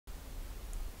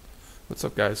What's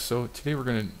up, guys? So today we're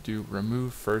going to do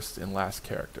remove first and last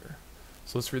character.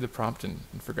 So let's read the prompt and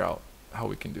figure out how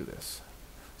we can do this.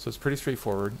 So it's pretty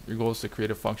straightforward. Your goal is to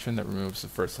create a function that removes the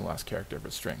first and last character of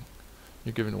a string.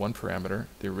 You're given one parameter,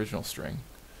 the original string.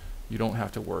 You don't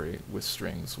have to worry with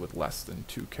strings with less than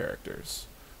 2 characters.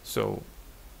 So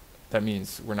that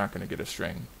means we're not going to get a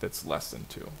string that's less than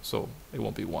 2. So it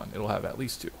won't be 1. It'll have at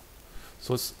least 2.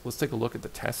 So let's take a look at the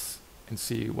tests and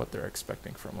see what they're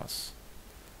expecting from us.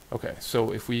 Okay,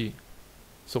 so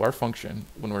our function,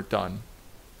 when we're done,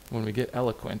 when we get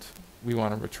eloquent, we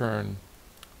want to return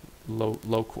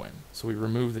loquin. So we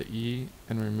remove the E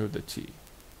and remove the T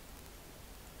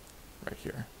right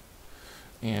here.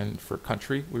 And for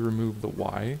country, we remove the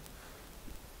Y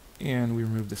and we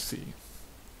remove the C.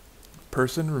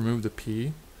 Person, remove the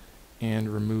P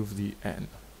and remove the N.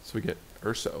 So we get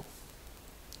urso.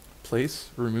 Place,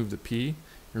 remove the P,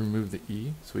 remove the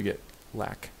E, so we get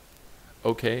lack.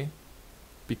 Okay,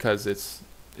 because it's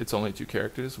only 2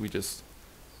 characters, we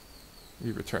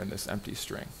return this empty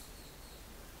string.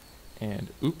 And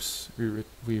oops,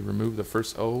 we remove the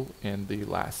first O and the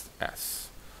last S.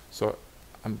 So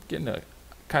I'm getting a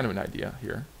kind of an idea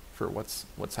here for what's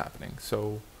happening.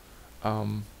 So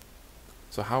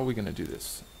so how are we going to do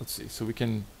this? Let's see. So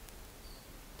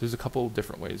there's a couple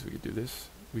different ways we could do this.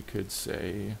 We could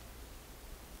say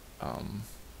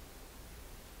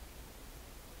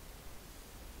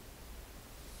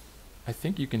I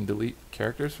think you can delete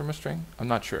characters from a string. I'm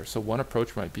not sure. So one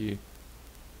approach might be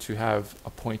to have a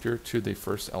pointer to the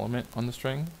first element on the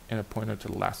string and a pointer to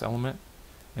the last element,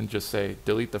 and just say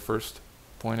delete the first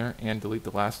pointer and delete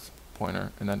the last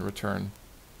pointer, and then return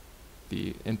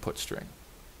the input string.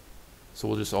 So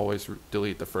we'll just always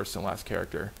delete the first and last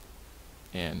character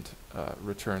and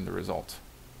return the result.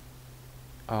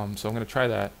 So I'm going to try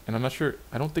that, and I'm not sure.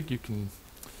 I don't think you can.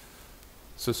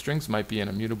 So strings might be an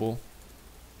immutable.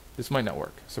 This might not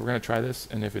work. So we're going to try this,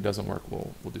 and if it doesn't work,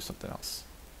 we'll do something else.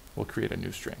 We'll create a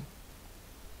new string.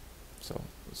 So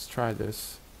let's try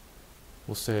this.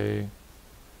 We'll say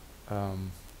we'll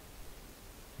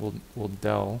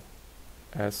del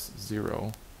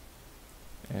s0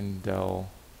 and del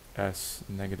s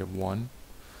 -1.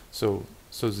 So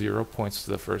 0 points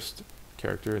to the first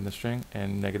character in the string,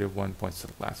 and -1 points to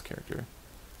the last character.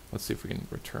 Let's see if we can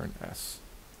return s.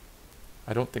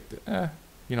 I don't think that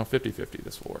 50-50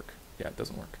 this will work. Yeah, it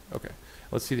doesn't work. Okay,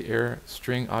 let's see the error.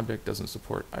 String object doesn't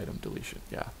support item deletion.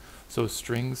 Yeah, so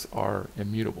strings are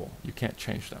immutable. You can't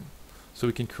change them. So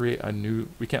we can create a new,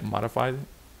 we can't modify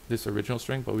this original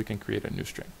string, but we can create a new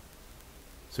string.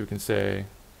 So we can say,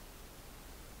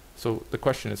 so the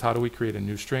question is, how do we create a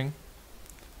new string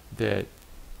that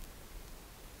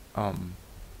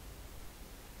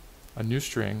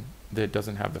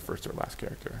doesn't have the first or last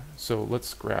character? So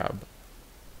let's grab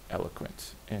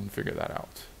eloquent and figure that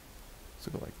out. So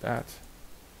go like that,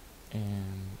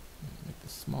 and make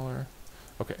this smaller.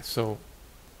 Okay, so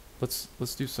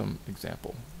let's do some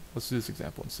example. Let's do this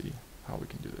example and see how we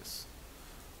can do this.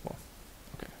 Well,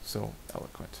 okay, so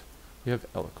eloquent. We have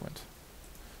eloquent.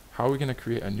 How are we going to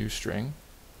create a new string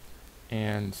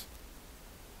and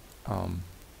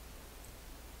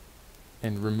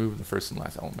remove the first and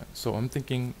last element? So I'm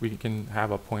thinking we can have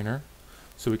a pointer,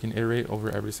 so we can iterate over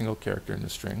every single character in the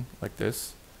string like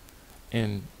this,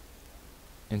 and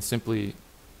simply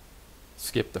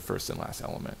skip the first and last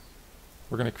element.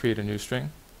 We're going to create a new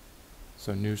string.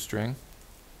 So new string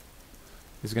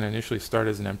is going to initially start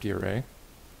as an empty array.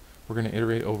 We're going to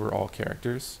iterate over all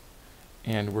characters,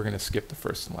 and we're going to skip the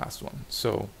first and last one.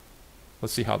 So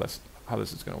let's see how this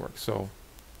is going to work. So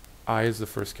I is the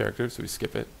first character, so we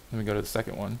skip it. Then we go to the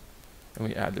second one, and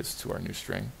we add this to our new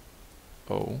string.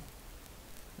 O.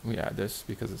 We add this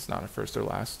because it's not a first or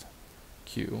last.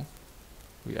 Q,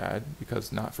 we add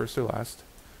because not first or last.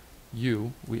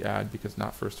 U, we add because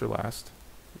not first or last.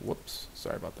 Whoops,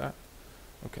 sorry about that.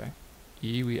 Okay.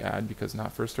 E, we add because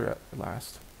not first or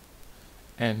last.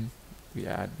 N, we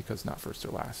add because not first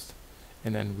or last.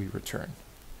 And then we return.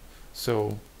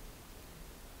 So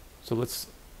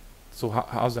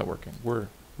how's that working?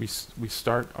 We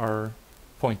start our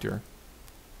pointer.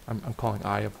 I'm calling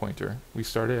I a pointer. We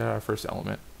started at our first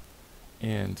element,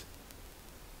 and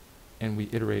we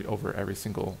iterate over every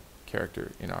single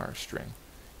character in our string,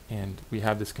 and we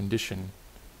have this condition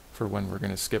for when we're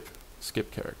going to skip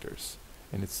characters,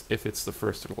 and if it's the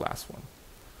first or the last one.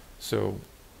 So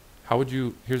how would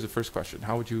you? Here's the first question.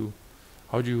 How would you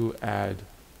add?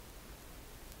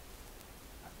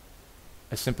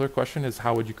 A simpler question is,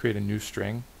 how would you create a new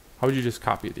string? How would you just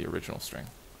copy the original string?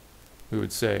 We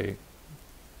would say,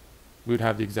 we would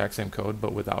have the exact same code,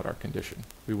 but without our condition.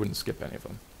 We wouldn't skip any of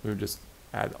them. We would just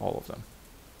add all of them.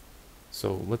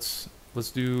 So let's write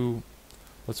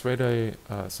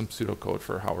some pseudocode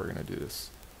for how we're going to do this.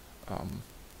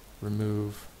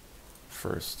 Remove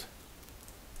first,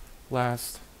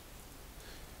 last.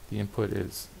 The input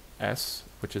is s,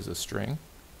 which is a string,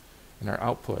 and our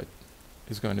output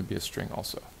is going to be a string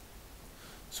also.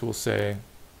 So we'll say,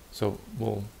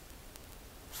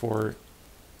 for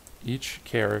each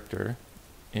character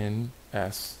in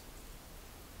s,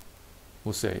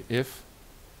 we'll say if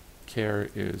char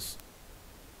is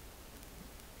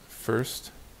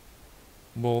first,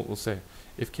 we'll say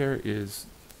if char is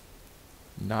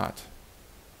not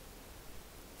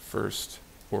first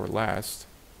or last,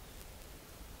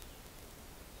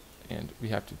 and we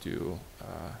have to do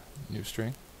new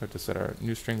string. We have to set our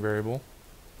new string variable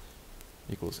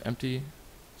equals empty.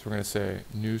 So we're going to say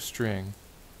new string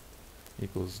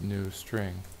equals new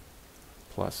string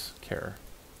plus char.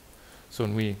 So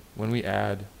when we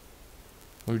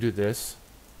do this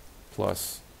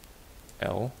plus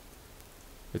L,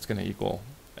 it's going to equal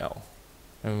L.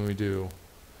 And when we do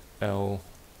L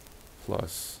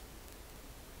plus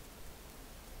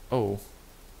O,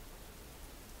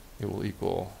 it will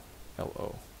equal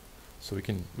LO. So we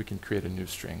can create a new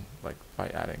string like by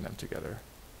adding them together,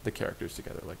 the characters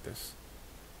together like this.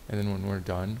 And then when we're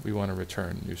done, we want to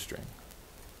return new string.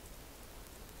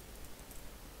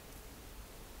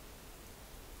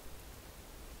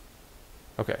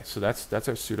 Okay, so that's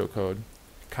our pseudocode.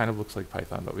 It kind of looks like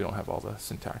Python, but we don't have all the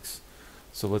syntax.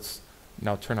 So let's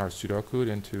now turn our pseudocode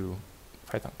into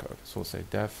Python code. So we'll say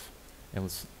def, and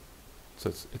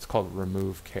it's called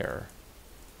remove char.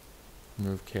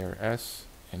 Remove char s,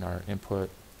 and our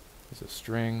input is a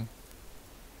string.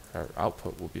 Our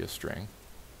output will be a string.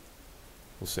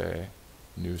 We'll say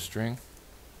new string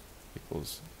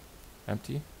equals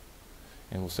empty,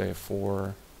 and we'll say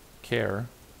for char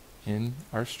in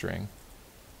our string,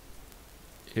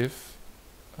 if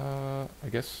I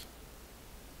guess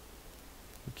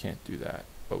we can't do that,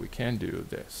 but we can do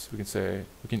this. We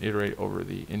can iterate over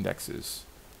the indexes,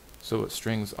 so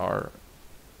strings are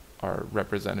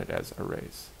represented as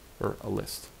arrays or a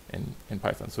list in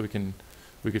Python. So we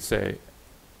could say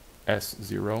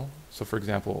s0. So for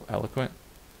example, eloquent.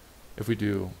 If we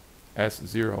do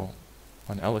s0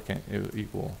 on eloquent, it will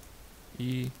equal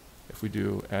e. If we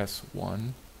do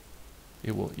s1,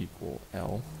 it will equal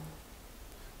l,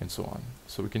 and so on.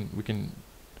 So we can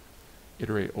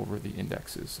iterate over the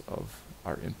indexes of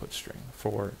our input string.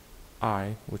 For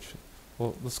I,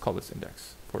 well, let's call this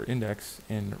index. For index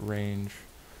in range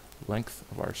length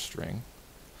of our string,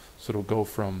 so it'll go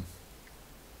from,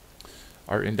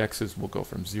 our indexes will go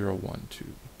from 0, 1, 2,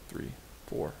 3,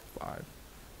 4, 5,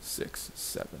 6,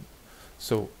 7.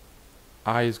 So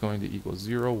I is going to equal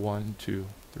 0, 1, 2,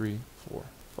 3, 4,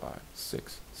 5,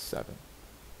 6, 7.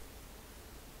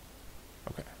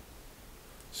 Okay.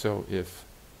 So if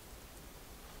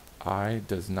I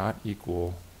does not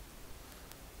equal,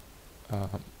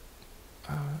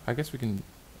 I guess we can,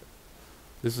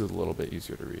 this is a little bit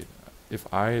easier to read.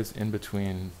 If I is in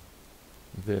between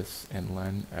this and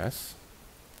len s,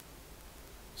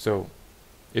 so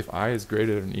if I is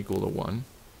greater than or equal to 1,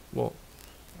 well,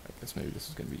 I guess maybe this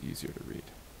is going to be easier to read.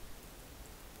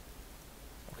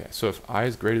 Okay, so if I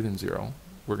is greater than 0,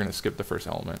 we're going to skip the first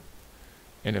element.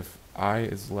 And if I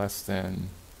is less than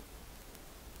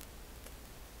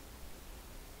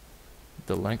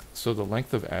the length, so the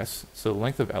length of s, so the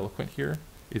length of eloquent here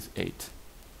is 8.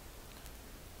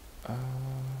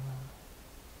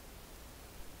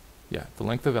 Yeah, the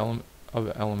length of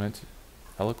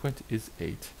eloquent is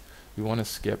 8. We want to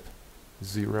skip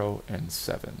 0 and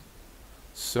 7.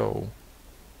 So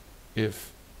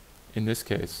if in this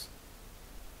case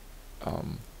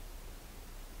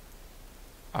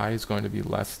I is going to be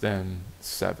less than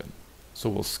 7, so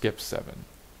we'll skip 7.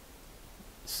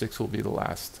 6 will be the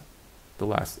last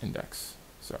index.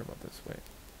 Sorry about this. Wait.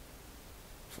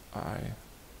 I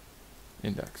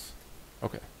index.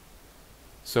 Okay.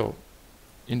 So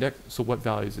index. So what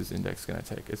values is index going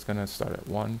to take? It's going to start at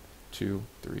 1, 2,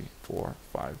 3, 4,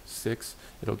 5, 6.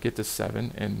 It'll get to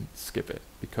 7 and skip it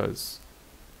because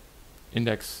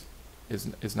index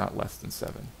is not less than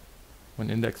 7. When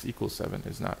index equals 7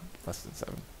 is not less than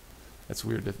 7. That's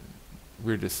weird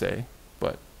to say,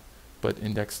 but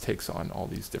index takes on all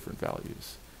these different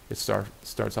values. It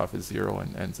starts off as 0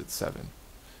 and ends at 7.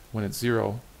 When it's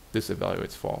 0, this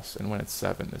evaluates false, and when it's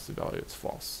 7, this evaluates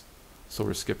false. So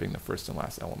we're skipping the first and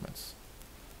last elements.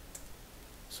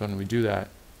 So when we do that,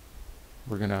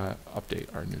 we're going to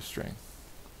update our new string.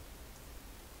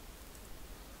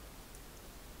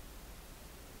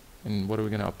 And what are we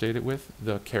going to update it with?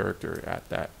 The character at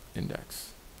that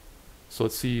index. So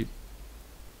let's see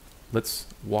let's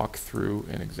walk through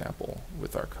an example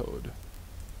with our code.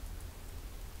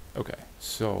 Okay,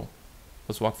 so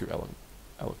let's walk through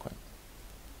Eloquent.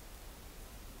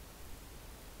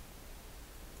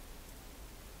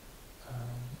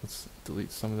 Let's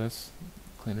delete some of this,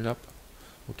 clean it up.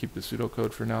 We'll keep the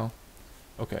pseudocode for now.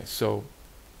 Okay, so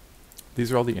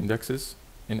these are all the indexes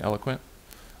in Eloquent.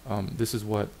 This is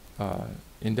what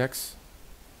index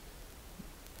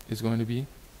is going to be.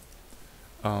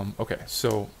 Okay,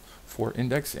 so for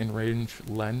index in range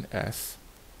len s,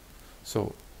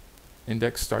 so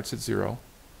index starts at 0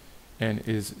 and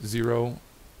is 0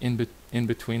 in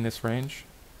between this range?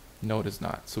 No, it is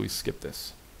not, so we skip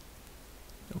this.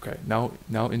 Okay, now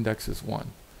index is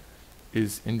 1.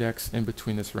 Is index in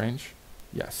between this range?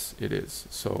 Yes, it is.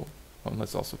 So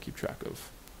let's also keep track of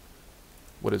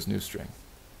what is new string.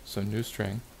 So new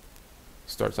string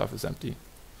starts off as empty.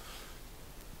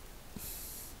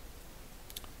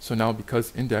 So now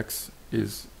because index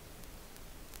is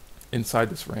inside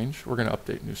this range, we're going to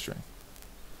update new string.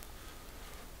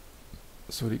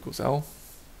 So it equals L.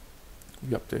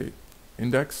 We update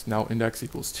index. Now index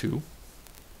equals 2.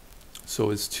 So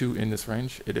is 2 in this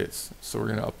range? It is. So we're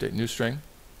going to update new string.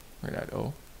 We're going to add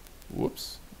O.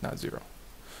 Whoops, not 0.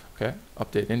 Okay,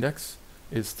 update index.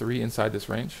 Is 3 inside this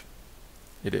range?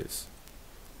 It is.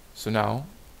 So now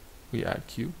we add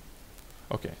Q.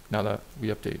 Okay, now that we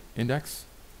update index,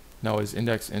 now is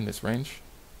index in this range?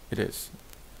 It is.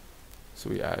 So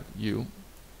we add U.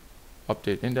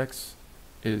 Update index.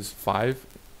 Is 5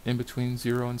 in between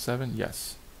 0 and 7?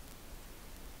 Yes.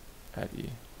 Add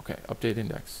E. Okay, update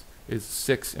index. Is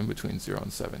 6 in between 0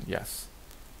 and 7? Yes.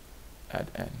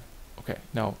 Add N. Okay,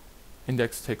 now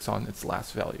index takes on its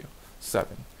last value,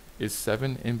 7. Is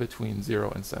 7 in between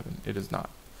 0 and 7? It is not.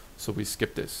 So we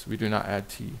skip this. We do not add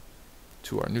T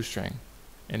to our new string,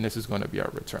 and this is going to be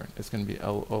our return. It's going to be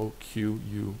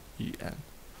L-O-Q-U-E-N.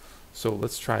 So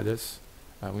let's try this.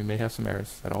 We may have some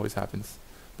errors. That always happens,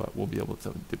 but we'll be able to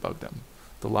debug them.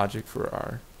 The logic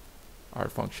for our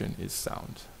function is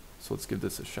sound. So let's give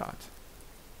this a shot.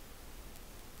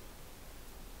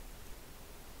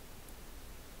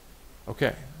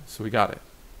 Okay, so we got it.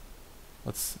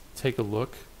 Let's take a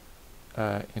look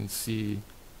and see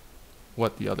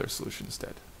what the other solutions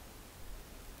did.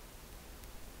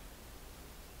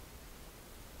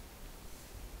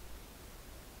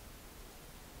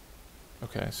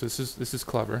 Okay, so this is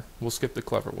clever. We'll skip the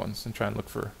clever ones and try and look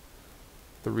for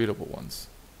the readable ones.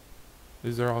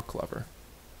 These are all clever.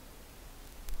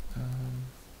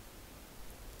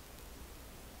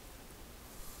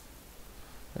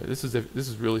 This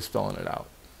is really spelling it out.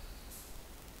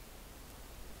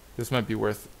 This might be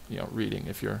worth reading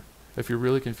if you're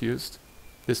really confused.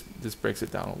 This breaks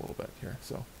it down a little bit here.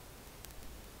 So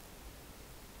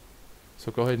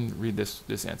go ahead and read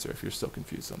this answer if you're still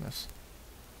confused on this.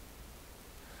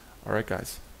 All right,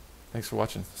 guys. Thanks for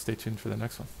watching. Stay tuned for the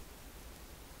next one.